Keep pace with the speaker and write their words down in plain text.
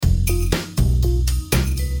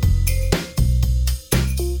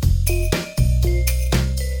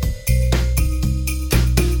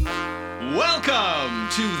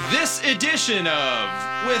edition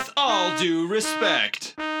of With All Due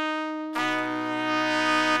Respect.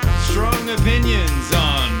 Strong opinions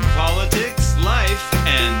on politics, life,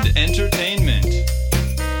 and entertainment.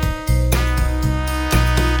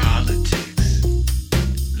 Politics,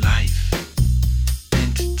 life,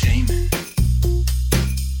 entertainment.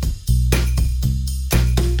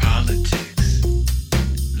 Politics,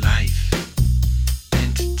 life,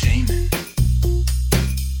 entertainment.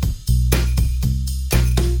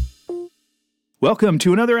 Welcome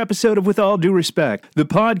to another episode of With All Due Respect, the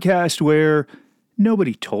podcast where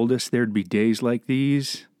nobody told us there'd be days like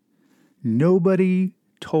these. Nobody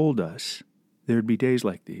told us there'd be days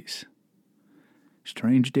like these.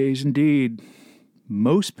 Strange days indeed.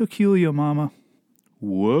 Most peculiar, Mama.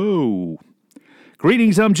 Whoa.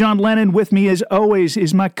 Greetings, I'm John Lennon. With me, as always,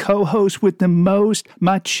 is my co-host with the most,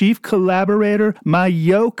 my chief collaborator, my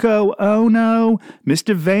Yoko Ono,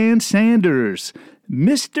 Mr. Van Sanders.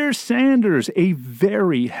 Mr. Sanders, a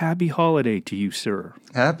very happy holiday to you, sir.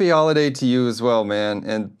 Happy holiday to you as well, man.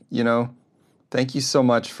 And, thank you so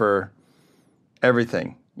much for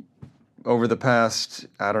everything. Over the past,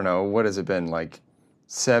 I don't know, what has it been, like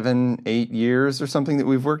 7, 8 years or something that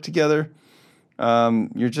we've worked together?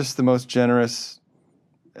 You're just the most generous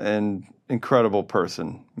and incredible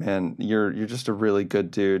person, man. You're just a really good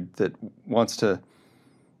dude that wants to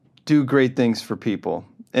do great things for people.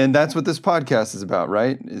 And that's what this podcast is about,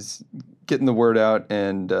 right? Is getting the word out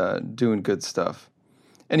and doing good stuff.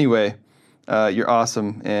 Anyway, you're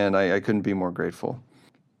awesome, and I couldn't be more grateful.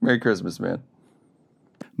 Merry Christmas, man.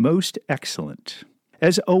 Most excellent.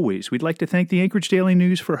 As always, we'd like to thank the Anchorage Daily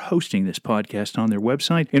News for hosting this podcast on their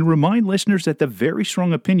website and remind listeners that the very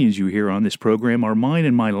strong opinions you hear on this program are mine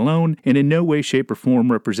and mine alone and in no way, shape, or form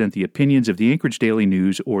represent the opinions of the Anchorage Daily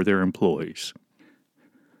News or their employees.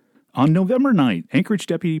 On November 9th, Anchorage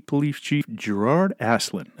Deputy Police Chief Gerard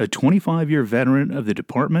Aslan, a 25-year veteran of the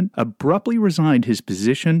department, abruptly resigned his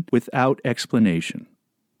position without explanation.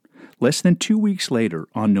 Less than 2 weeks later,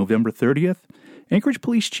 on November 30th, Anchorage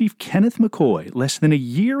Police Chief Kenneth McCoy, less than a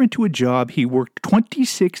year into a job he worked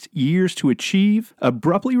 26 years to achieve,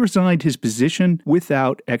 abruptly resigned his position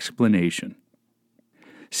without explanation.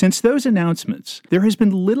 Since those announcements, there has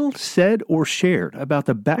been little said or shared about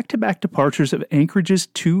the back-to-back departures of Anchorage's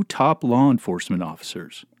two top law enforcement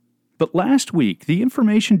officers. But last week, the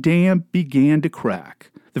information dam began to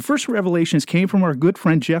crack. The first revelations came from our good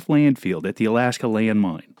friend Jeff Landfield at the Alaska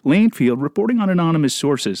Landmine. Landfield, reporting on anonymous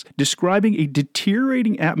sources, describing a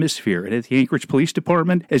deteriorating atmosphere at the Anchorage Police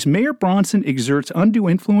Department as Mayor Bronson exerts undue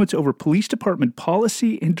influence over police department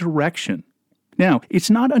policy and direction. Now, it's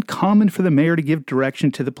not uncommon for the mayor to give direction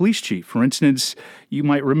to the police chief. For instance, you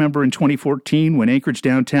might remember in 2014 when Anchorage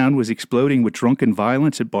downtown was exploding with drunken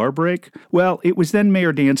violence at bar break. Well, it was then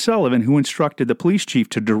Mayor Dan Sullivan who instructed the police chief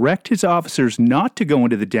to direct his officers not to go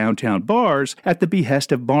into the downtown bars at the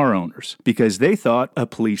behest of bar owners, because they thought a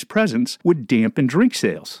police presence would dampen drink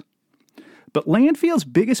sales. But Landfield's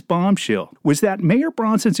biggest bombshell was that Mayor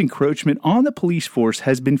Bronson's encroachment on the police force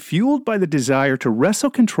has been fueled by the desire to wrestle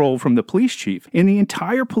control from the police chief and the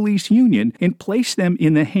entire police union and place them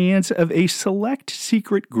in the hands of a select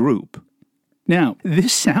secret group. Now,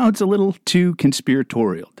 this sounds a little too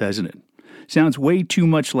conspiratorial, doesn't it? Sounds way too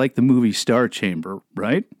much like the movie Star Chamber,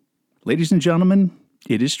 right? Ladies and gentlemen,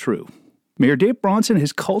 it is true. Mayor Dave Bronson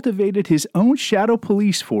has cultivated his own shadow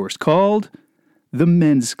police force called the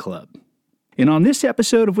Men's Club. And on this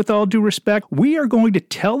episode of With All Due Respect, we are going to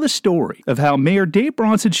tell the story of how Mayor Dave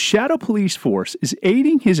Bronson's shadow police force is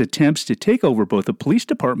aiding his attempts to take over both the police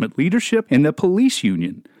department leadership and the police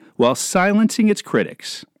union while silencing its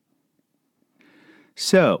critics.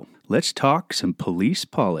 So, let's talk some police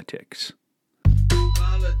politics.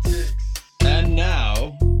 Politics. And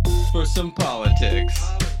now, for some politics.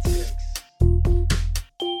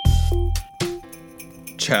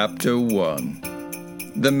 Chapter 1.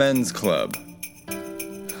 The Men's Club.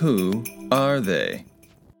 Who are they?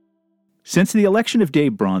 Since the election of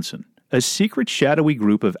Dave Bronson, a secret shadowy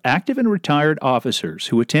group of active and retired officers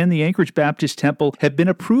who attend the Anchorage Baptist Temple have been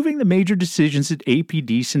approving the major decisions at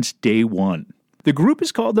APD since day one. The group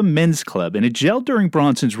is called the Men's Club, and it gelled during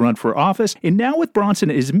Bronson's run for office, and now with Bronson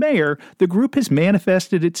as mayor, the group has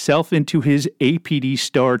manifested itself into his APD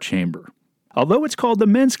Star Chamber. Although it's called the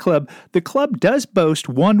Men's Club, the club does boast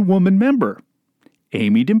one woman member,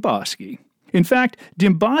 Amy Dembosky. In fact,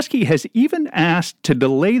 Dembosky has even asked to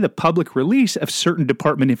delay the public release of certain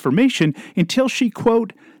department information until she,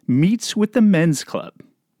 quote, meets with the Men's Club.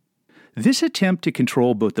 This attempt to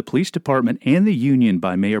control both the police department and the union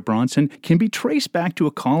by Mayor Bronson can be traced back to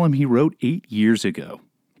a column he wrote 8 years ago.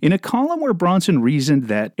 In a column where Bronson reasoned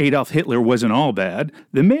that Adolf Hitler wasn't all bad,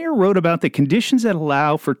 the mayor wrote about the conditions that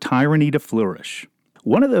allow for tyranny to flourish.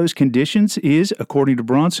 One of those conditions is, according to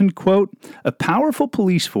Bronson, quote, a powerful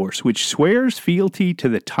police force which swears fealty to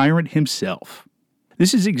the tyrant himself.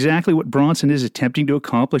 This is exactly what Bronson is attempting to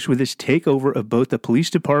accomplish with his takeover of both the police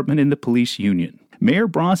department and the police union. Mayor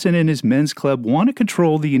Bronson and his men's club want to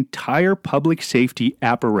control the entire public safety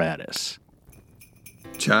apparatus.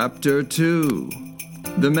 Chapter 2.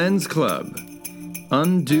 The Men's Club.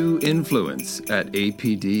 Undue Influence at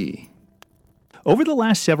APD. Over the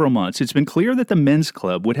last several months, it's been clear that the men's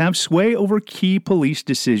club would have sway over key police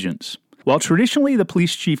decisions. While traditionally the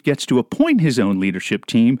police chief gets to appoint his own leadership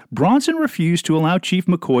team, Bronson refused to allow Chief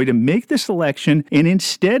McCoy to make the selection and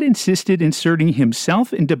instead insisted inserting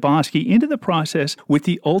himself and Demboski into the process with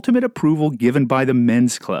the ultimate approval given by the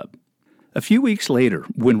men's club. A few weeks later,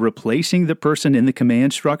 when replacing the person in the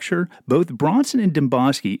command structure, both Bronson and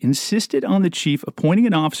Demboski insisted on the chief appointing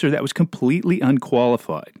an officer that was completely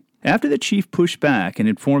unqualified. After the chief pushed back and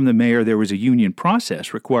informed the mayor there was a union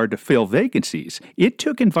process required to fill vacancies, it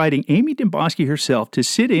took inviting Amy Demboski herself to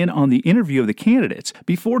sit in on the interview of the candidates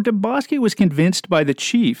before Demboski was convinced by the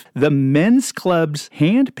chief the men's club's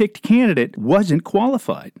hand-picked candidate wasn't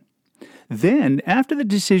qualified. Then, after the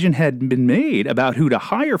decision had been made about who to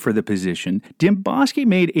hire for the position, Demboski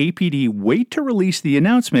made APD wait to release the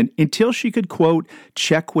announcement until she could, quote,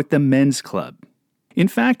 check with the men's club. In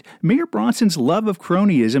fact, Mayor Bronson's love of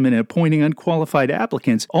cronyism in appointing unqualified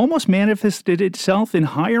applicants almost manifested itself in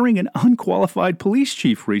hiring an unqualified police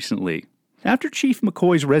chief recently. After Chief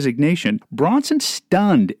McCoy's resignation, Bronson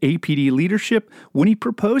stunned APD leadership when he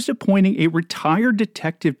proposed appointing a retired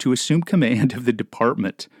detective to assume command of the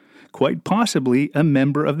department, quite possibly a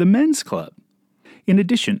member of the men's club. In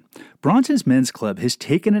addition, Bronson's men's club has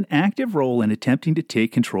taken an active role in attempting to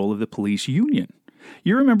take control of the police union.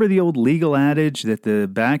 You remember the old legal adage that the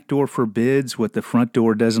back door forbids what the front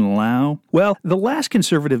door doesn't allow? Well, the last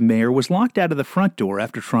conservative mayor was locked out of the front door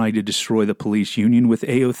after trying to destroy the police union with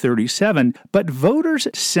AO 37, but voters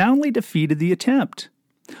soundly defeated the attempt.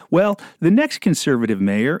 Well, the next conservative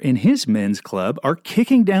mayor and his men's club are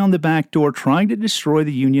kicking down the back door trying to destroy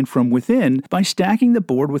the union from within by stacking the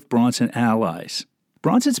board with Bronson allies.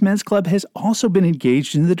 Bronson's men's club has also been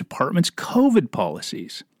engaged in the department's COVID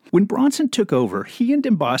policies. When Bronson took over, he and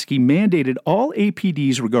Demboski mandated all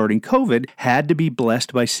APDs regarding COVID had to be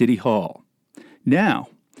blessed by City Hall. Now,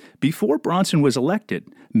 before Bronson was elected,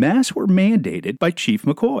 masks were mandated by Chief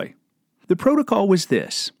McCoy. The protocol was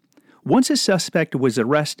this. Once a suspect was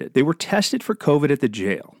arrested, they were tested for COVID at the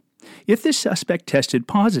jail. If the suspect tested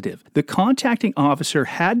positive, the contacting officer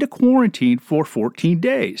had to quarantine for 14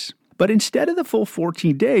 days. But instead of the full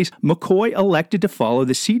 14 days, McCoy elected to follow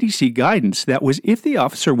the CDC guidance that was if the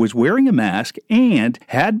officer was wearing a mask and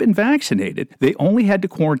had been vaccinated, they only had to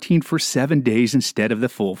quarantine for 7 days instead of the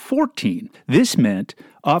full 14. This meant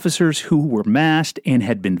officers who were masked and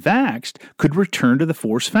had been vaxxed could return to the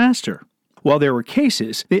force faster. While there were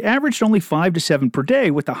cases, they averaged only 5 to 7 per day,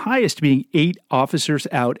 with the highest being 8 officers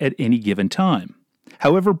out at any given time.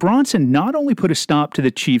 However, Bronson not only put a stop to the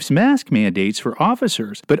chief's mask mandates for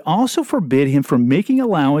officers, but also forbid him from making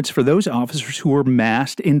allowance for those officers who were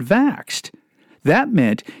masked and vaxxed. That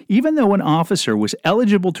meant, even though an officer was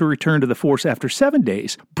eligible to return to the force after 7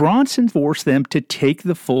 days, Bronson forced them to take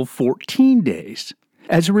the full 14 days.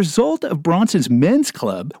 As a result of Bronson's men's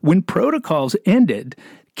club, when protocols ended,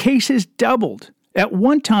 cases doubled. At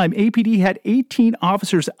one time, APD had 18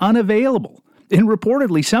 officers unavailable. And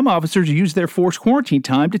reportedly, some officers used their forced quarantine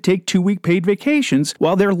time to take 2-week paid vacations,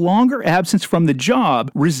 while their longer absence from the job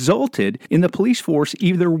resulted in the police force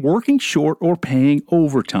either working short or paying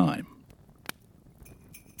overtime.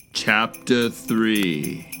 Chapter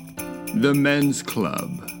 3. The Men's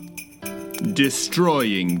Club.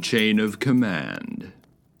 Destroying Chain of Command.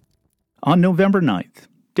 On November 9th,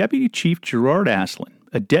 Deputy Chief Gerard Aslan,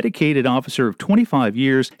 a dedicated officer of 25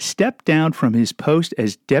 years, stepped down from his post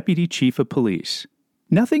as Deputy Chief of Police.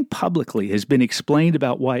 Nothing publicly has been explained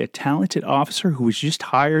about why a talented officer who was just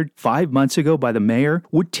hired 5 months ago by the mayor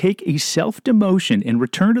would take a self-demotion and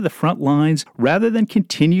return to the front lines rather than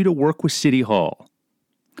continue to work with City Hall.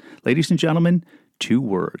 Ladies and gentlemen, 2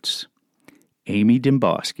 words. Amy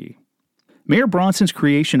Demboski. Mayor Bronson's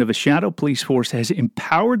creation of a shadow police force has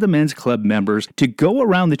empowered the men's club members to go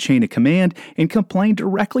around the chain of command and complain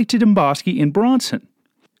directly to Demboski and Bronson.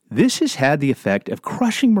 This has had the effect of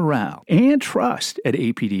crushing morale and trust at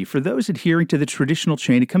APD for those adhering to the traditional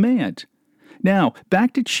chain of command. Now,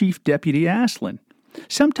 back to Chief Deputy Aslan.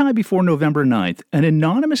 Sometime before November 9th, an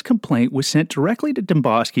anonymous complaint was sent directly to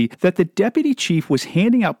Dembosky that the deputy chief was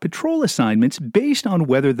handing out patrol assignments based on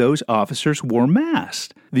whether those officers wore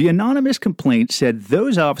masks. The anonymous complaint said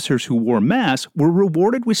those officers who wore masks were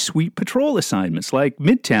rewarded with sweet patrol assignments like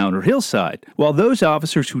Midtown or Hillside, while those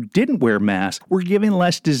officers who didn't wear masks were given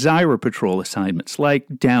less desirable patrol assignments like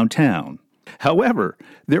downtown. However,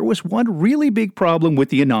 there was one really big problem with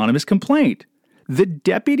the anonymous complaint. The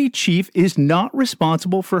deputy chief is not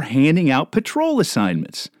responsible for handing out patrol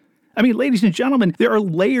assignments. I mean, ladies and gentlemen, there are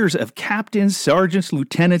layers of captains, sergeants,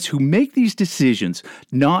 lieutenants who make these decisions,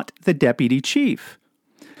 not the deputy chief.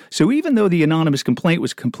 So even though the anonymous complaint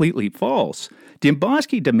was completely false,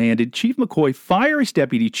 Dembosky demanded Chief McCoy fire his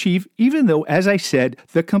deputy chief, even though, as I said,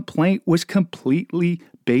 the complaint was completely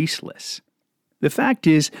baseless. The fact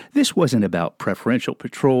is, this wasn't about preferential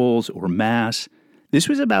patrols or masks. This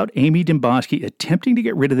was about Amy Dembosky attempting to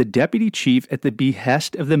get rid of the deputy chief at the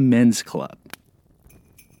behest of the men's club.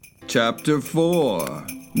 Chapter 4.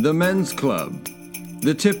 The Men's Club.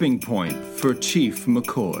 The tipping point for Chief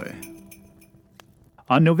McCoy.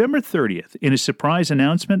 On November 30th, in a surprise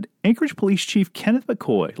announcement, Anchorage Police Chief Kenneth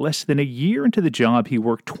McCoy, less than a year into the job he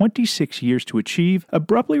worked 26 years to achieve,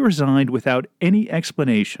 abruptly resigned without any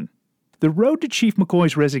explanation. The road to Chief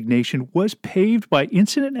McCoy's resignation was paved by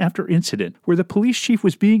incident after incident where the police chief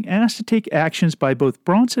was being asked to take actions by both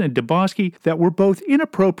Bronson and Dembosky that were both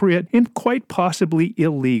inappropriate and quite possibly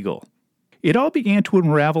illegal. It all began to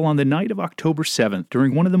unravel on the night of October 7th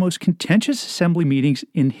during one of the most contentious assembly meetings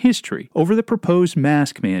in history over the proposed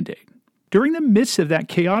mask mandate. During the midst of that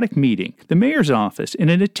chaotic meeting, the mayor's office, in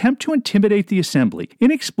an attempt to intimidate the assembly,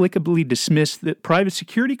 inexplicably dismissed the private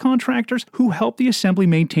security contractors who helped the assembly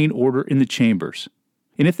maintain order in the chambers.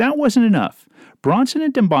 And if that wasn't enough, Bronson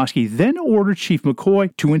and Dembosky then ordered Chief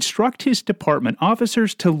McCoy to instruct his department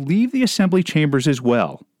officers to leave the assembly chambers as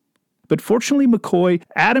well. But fortunately, McCoy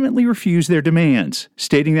adamantly refused their demands,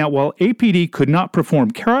 stating that while APD could not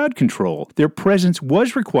perform crowd control, their presence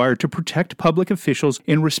was required to protect public officials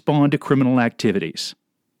and respond to criminal activities.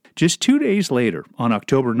 Just 2 days later, on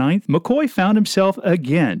October 9th, McCoy found himself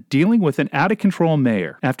again dealing with an out-of-control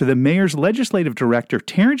mayor after the mayor's legislative director,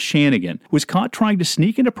 Terrence Shanigan, was caught trying to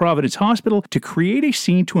sneak into Providence Hospital to create a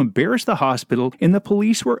scene to embarrass the hospital, and the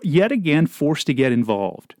police were yet again forced to get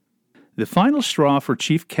involved. The final straw for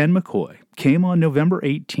Chief Ken McCoy came on November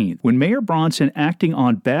 18th when Mayor Bronson, acting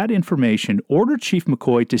on bad information, ordered Chief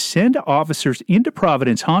McCoy to send officers into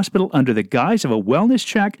Providence Hospital under the guise of a wellness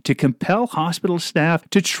check to compel hospital staff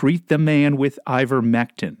to treat the man with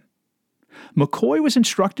ivermectin. McCoy was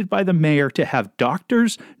instructed by the mayor to have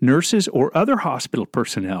doctors, nurses, or other hospital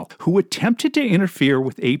personnel who attempted to interfere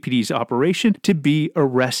with APD's operation to be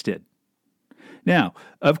arrested. Now,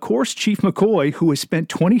 of course, Chief McCoy, who has spent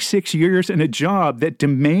 26 years in a job that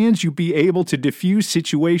demands you be able to defuse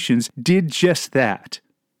situations, did just that.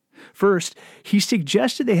 First, he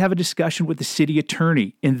suggested they have a discussion with the city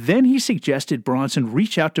attorney, and then he suggested Bronson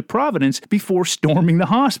reach out to Providence before storming the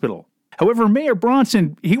hospital. However, Mayor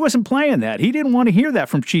Bronson, he wasn't playing that. He didn't want to hear that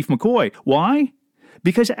from Chief McCoy. Why?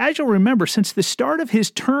 Because as you'll remember, since the start of his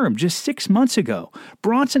term just 6 months ago,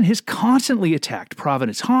 Bronson has constantly attacked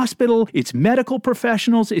Providence Hospital, its medical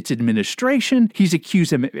professionals, its administration. He's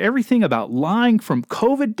accused them of everything about lying from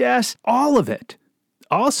COVID deaths, all of it.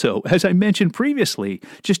 Also, as I mentioned previously,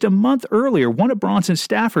 just a month earlier, one of Bronson's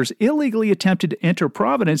staffers illegally attempted to enter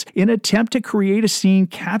Providence in an attempt to create a scene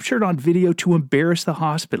captured on video to embarrass the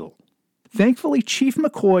hospital. Thankfully, Chief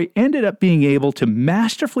McCoy ended up being able to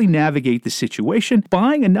masterfully navigate the situation,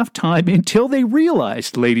 buying enough time until they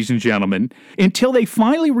realized, ladies and gentlemen, until they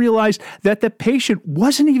finally realized that the patient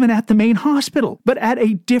wasn't even at the main hospital, but at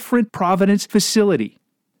a different Providence facility.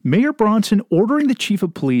 Mayor Bronson ordering the chief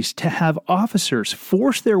of police to have officers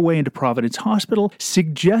force their way into Providence Hospital,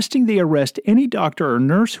 suggesting they arrest any doctor or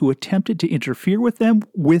nurse who attempted to interfere with them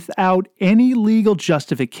without any legal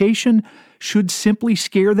justification, should simply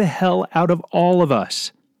scare the hell out of all of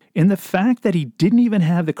us. And the fact that he didn't even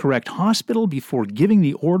have the correct hospital before giving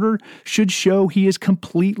the order should show he is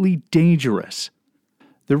completely dangerous.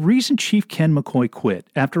 The reason Chief Ken McCoy quit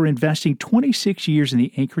after investing 26 years in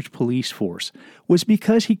the Anchorage police force was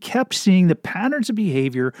because he kept seeing the patterns of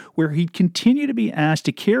behavior where he'd continue to be asked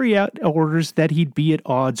to carry out orders that he'd be at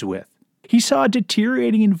odds with. He saw a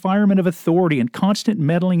deteriorating environment of authority and constant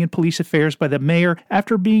meddling in police affairs by the mayor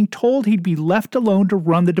after being told he'd be left alone to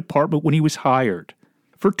run the department when he was hired.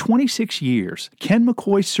 For 26 years, Ken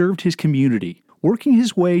McCoy served his community, working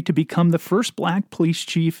his way to become the first black police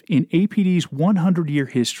chief in APD's 100-year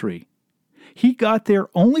history. He got there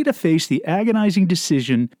only to face the agonizing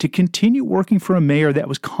decision to continue working for a mayor that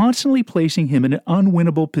was constantly placing him in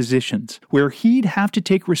unwinnable positions, where he'd have to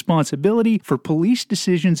take responsibility for police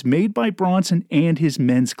decisions made by Bronson and his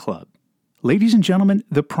men's club. Ladies and gentlemen,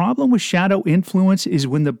 the problem with shadow influence is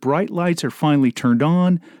when the bright lights are finally turned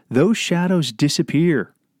on, those shadows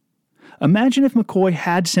disappear. Imagine if McCoy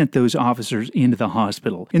had sent those officers into the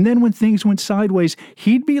hospital, and then when things went sideways,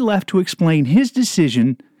 he'd be left to explain his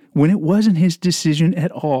decision when it wasn't his decision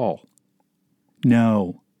at all.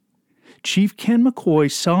 No. Chief Ken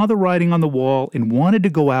McCoy saw the writing on the wall and wanted to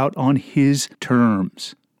go out on his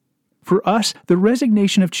terms. For us, the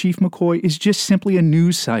resignation of Chief McCoy is just simply a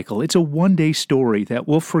news cycle. It's a one-day story that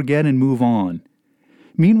we'll forget and move on.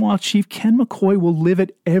 Meanwhile, Chief Ken McCoy will live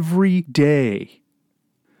it every day.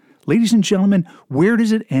 Ladies and gentlemen, where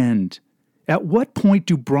does it end? At what point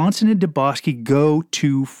do Bronson and Dubosky go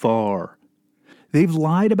too far? They've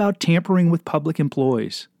lied about tampering with public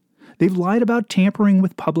employees. They've lied about tampering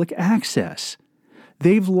with public access.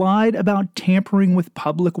 They've lied about tampering with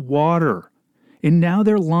public water. And now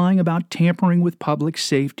they're lying about tampering with public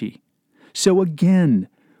safety. So again,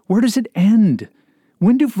 where does it end?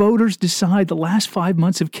 When do voters decide the last 5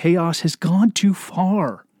 months of chaos has gone too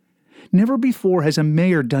far? Never before has a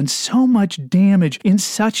mayor done so much damage in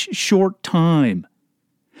such short time.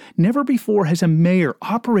 Never before has a mayor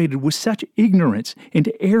operated with such ignorance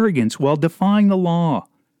and arrogance while defying the law.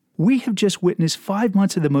 We have just witnessed 5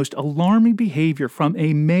 months of the most alarming behavior from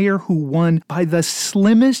a mayor who won by the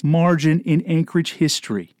slimmest margin in Anchorage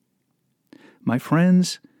history. My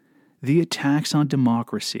friends, the attacks on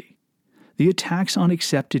democracy, the attacks on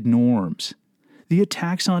accepted norms, the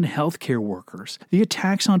attacks on healthcare workers, the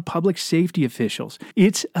attacks on public safety officials,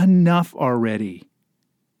 it's enough already.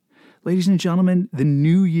 Ladies and gentlemen, the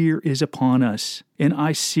new year is upon us, and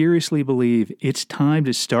I seriously believe it's time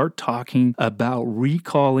to start talking about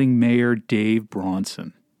recalling Mayor Dave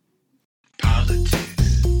Bronson.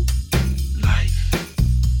 Politics,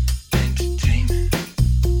 life, entertainment.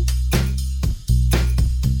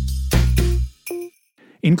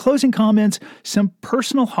 In closing comments, some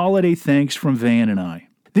personal holiday thanks from Van and I.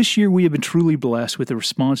 This year we have been truly blessed with the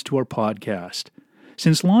response to our podcast.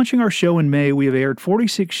 Since launching our show in May, we have aired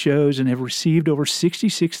 46 shows and have received over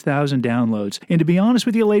 66,000 downloads. And to be honest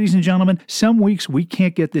with you, ladies and gentlemen, some weeks we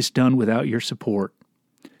can't get this done without your support.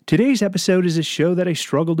 Today's episode is a show that I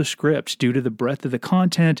struggled to script due to the breadth of the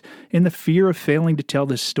content and the fear of failing to tell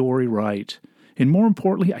this story right. And more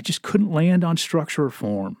importantly, I just couldn't land on structure or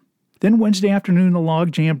form. Then Wednesday afternoon, the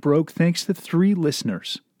logjam broke thanks to 3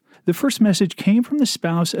 listeners. The first message came from the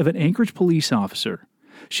spouse of an Anchorage police officer.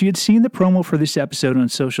 She had seen the promo for this episode on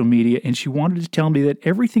social media, and she wanted to tell me that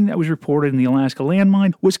everything that was reported in the Alaska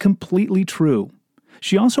landmine was completely true.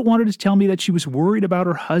 She also wanted to tell me that she was worried about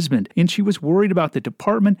her husband, and she was worried about the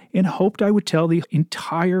department and hoped I would tell the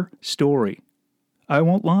entire story. I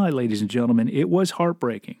won't lie, ladies and gentlemen, it was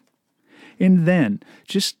heartbreaking. And then,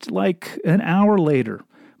 just like an hour later,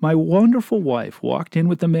 my wonderful wife walked in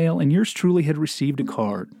with the mail, and yours truly had received a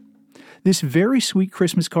card. This very sweet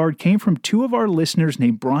Christmas card came from 2 of our listeners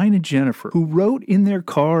named Brian and Jennifer, who wrote in their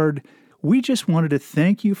card, "We just wanted to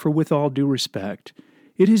thank you for With All Due Respect.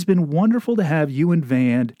 It has been wonderful to have you and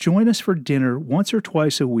Van join us for dinner once or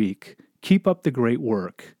twice a week. Keep up the great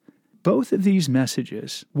work." Both of these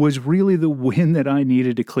messages was really the win that I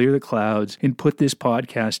needed to clear the clouds and put this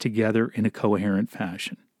podcast together in a coherent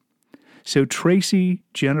fashion. So Tracy,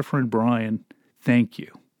 Jennifer, and Brian, thank you.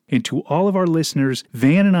 And to all of our listeners,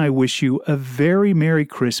 Van and I wish you a very Merry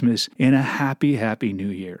Christmas and a happy, happy New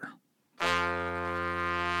Year.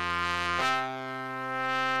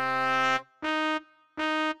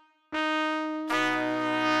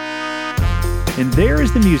 And there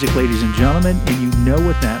is the music, ladies and gentlemen, and you know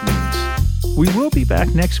what that means. We will be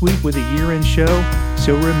back next week with a year-end show,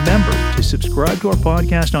 so remember to subscribe to our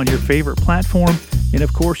podcast on your favorite platform, and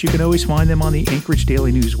of course, you can always find them on the Anchorage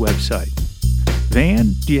Daily News website.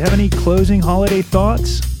 Van, do you have any closing holiday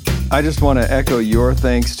thoughts? I just want to echo your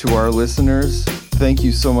thanks to our listeners. Thank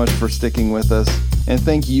you so much for sticking with us. And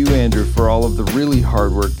thank you, Andrew, for all of the really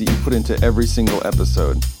hard work that you put into every single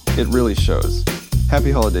episode. It really shows.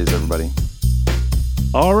 Happy holidays, everybody.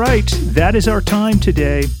 All right, that is our time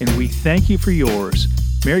today, and we thank you for yours.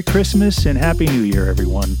 Merry Christmas and Happy New Year,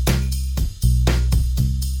 everyone.